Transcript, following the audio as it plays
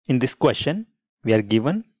In this question, we are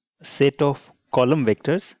given a set of column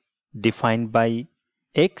vectors defined by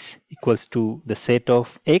x equals to the set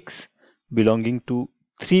of x belonging to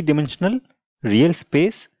three-dimensional real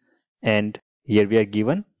space, and here we are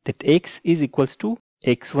given that x is equals to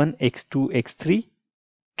x1, x2, x3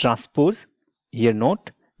 transpose. Here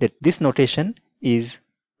note that this notation is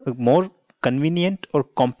a more convenient or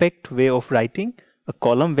compact way of writing a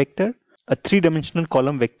column vector. A three-dimensional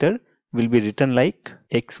column vector will be written like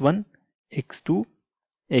x1, x2,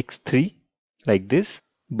 x3 like this,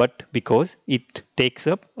 but because it takes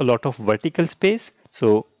up a lot of vertical space,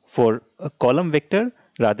 so for a column vector,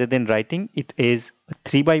 rather than writing it as a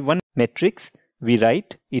 3 by 1 matrix, we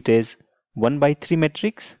write it as 1 by 3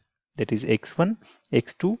 matrix, that is x1,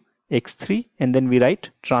 x2, x3, and then we write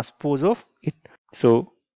transpose of it.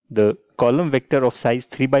 So the column vector of size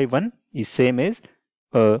 3 by 1 is same as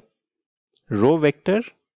a row vector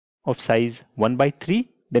of size 1 by 3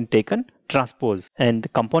 then taken transpose, and the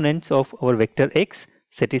components of our vector x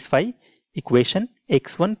satisfy equation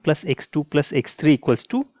x1 plus x2 plus x3 equals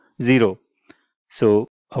to 0. So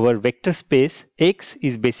our vector space x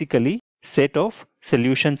is basically set of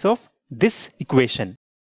solutions of this equation.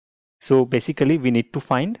 So basically we need to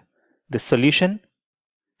find the solution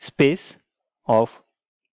space of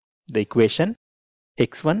the equation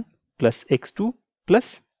x1 plus x2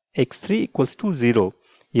 plus x3 equals to 0.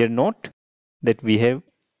 Here note that we have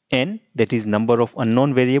n, that is number of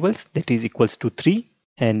unknown variables, that is equals to 3,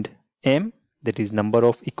 and m, that is number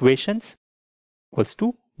of equations, equals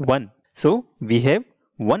to 1. So we have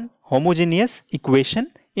one homogeneous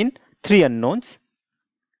equation in 3 unknowns,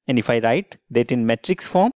 and if I write that in matrix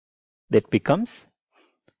form, that becomes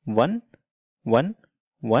 1, 1,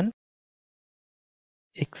 1,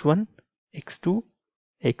 x1, x2,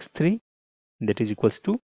 x3, that is equals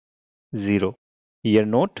to 0. Here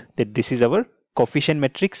note that this is our coefficient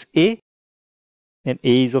matrix A, and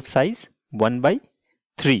A is of size 1 by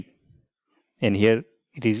 3. And here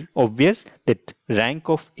it is obvious that rank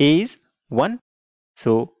of A is 1.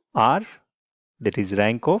 So R, that is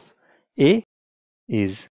rank of A,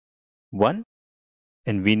 is 1.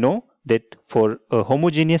 And we know that for a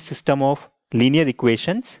homogeneous system of linear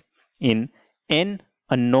equations in n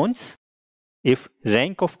unknowns, if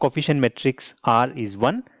rank of coefficient matrix R is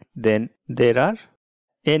 1, then there are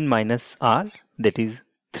n minus R, that is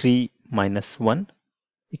 3 minus 1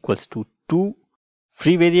 equals to 2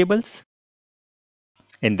 free variables,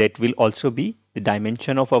 and that will also be the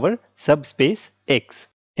dimension of our subspace X,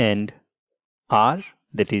 and R,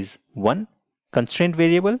 that is 1 constraint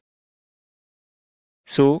variable.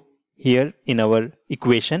 So here in our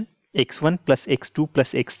equation x1 plus x2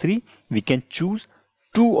 plus x3, we can choose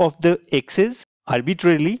two of the x's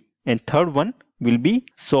arbitrarily, and third one will be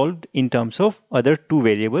solved in terms of other two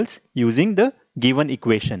variables using the given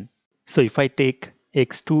equation. So if I take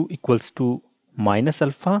x2 equals to minus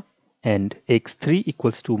alpha and x3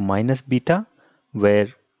 equals to minus beta, where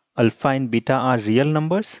alpha and beta are real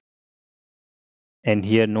numbers, and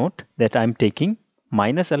here note that I'm taking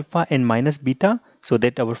minus alpha and minus beta so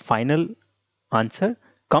that our final answer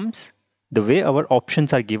comes the way our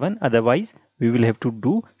options are given, otherwise we will have to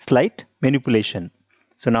do slight manipulation.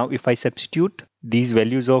 So now if I substitute these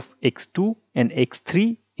values of x2 and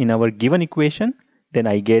x3 in our given equation, then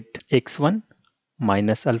I get x1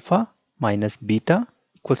 minus alpha minus beta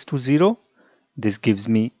equals to 0. This gives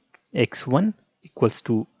me x1 equals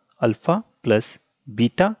to alpha plus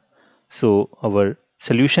beta. So our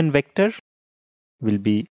solution vector will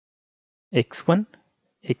be x1,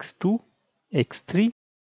 x2, x3,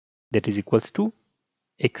 that is equals to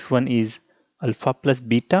x1 is alpha plus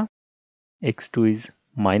beta, x2 is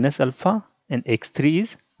minus alpha, and x3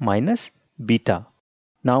 is minus beta.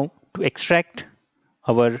 Now to extract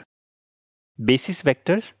our basis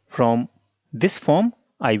vectors from this form,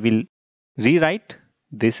 I will rewrite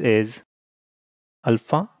this as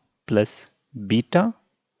alpha plus beta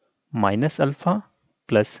minus alpha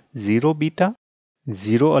plus 0 beta,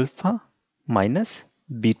 0 alpha minus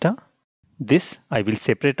beta. This I will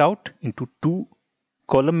separate out into two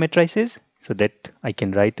column matrices so that I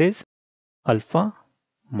can write as alpha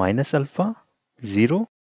minus alpha 0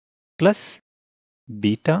 plus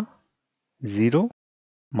beta 0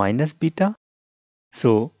 minus beta.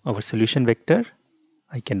 So our solution vector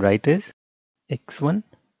I can write as x1,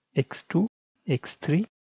 x2, x3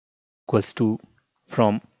 equals to,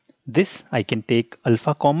 from this I can take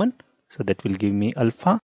alpha common, so that will give me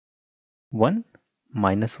alpha 1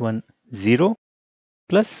 minus 1 0,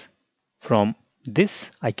 plus from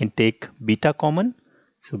this I can take beta common,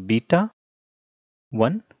 so beta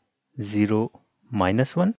 1 0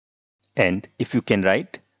 minus 1. And if you can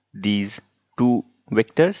write these two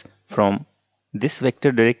vectors from this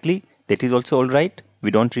vector directly, that is also alright.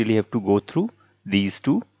 We don't really have to go through these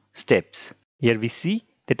two steps. Here we see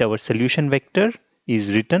that our solution vector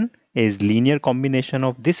is written as linear combination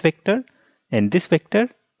of this vector, and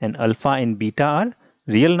alpha and beta are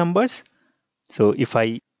real numbers. So if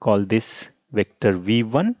I call this vector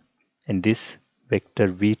v1 and this vector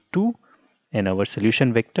v2, and our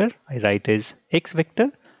solution vector I write as x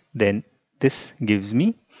vector, then this gives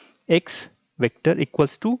me x vector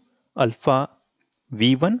equals to alpha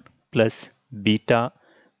v1 plus beta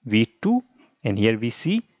v2, and here we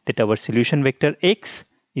see that our solution vector x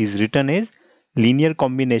is written as linear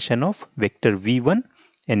combination of vector v1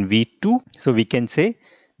 and v2. So we can say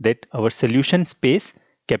that our solution space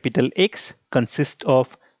capital X consists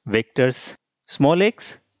of vectors small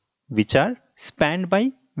x which are spanned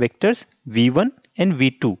by vectors v1 and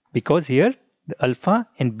v2, because here the alpha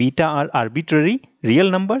and beta are arbitrary real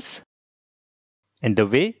numbers, and the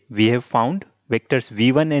way we have found vectors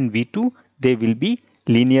v1 and v2, they will be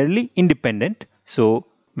linearly independent. So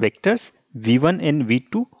vectors v1 and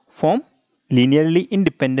v2 form linearly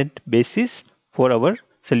independent basis for our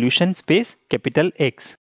solution space capital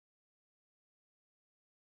X.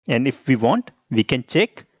 And if we want, we can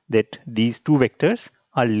check that these two vectors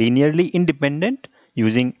are linearly independent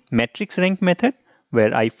using matrix rank method,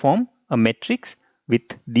 where I form a matrix with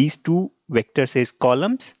these two vectors as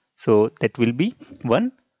columns. So that will be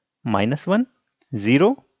 1, minus 1,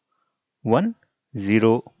 0, 1,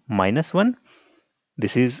 0, minus 1.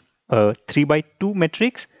 This is a 3 by 2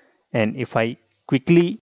 matrix, and if I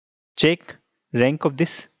quickly check rank of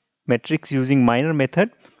this matrix using minor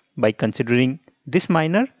method by considering this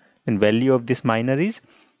minor, then value of this minor is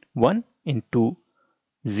 1 into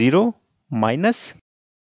 0 minus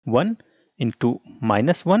 1 into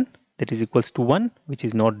minus 1, that is equals to 1, which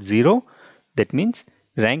is not 0. That means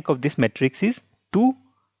rank of this matrix is 2.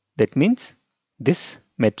 That means this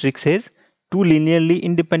matrix has two linearly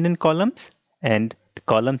independent columns, and the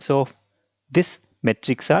columns of this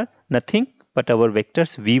matrix are nothing but our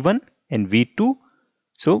vectors v1 and v2.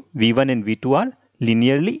 So v1 and v2 are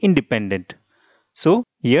linearly independent. So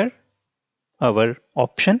here our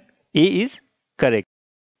option A is correct,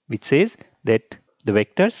 which says that the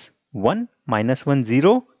vectors 1, minus 1,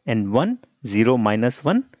 0 and 1, 0, minus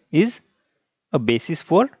 1 is a basis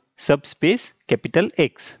for subspace capital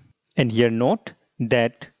X. And here note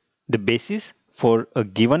that the basis for a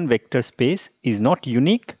given vector space is not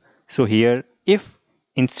unique. So here, if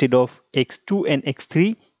instead of x2 and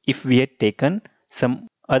x3, if we had taken some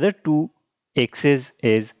other two x's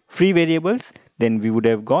as free variables, then we would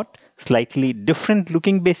have got slightly different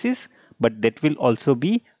looking basis, but that will also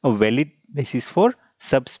be a valid basis for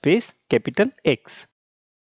subspace capital X.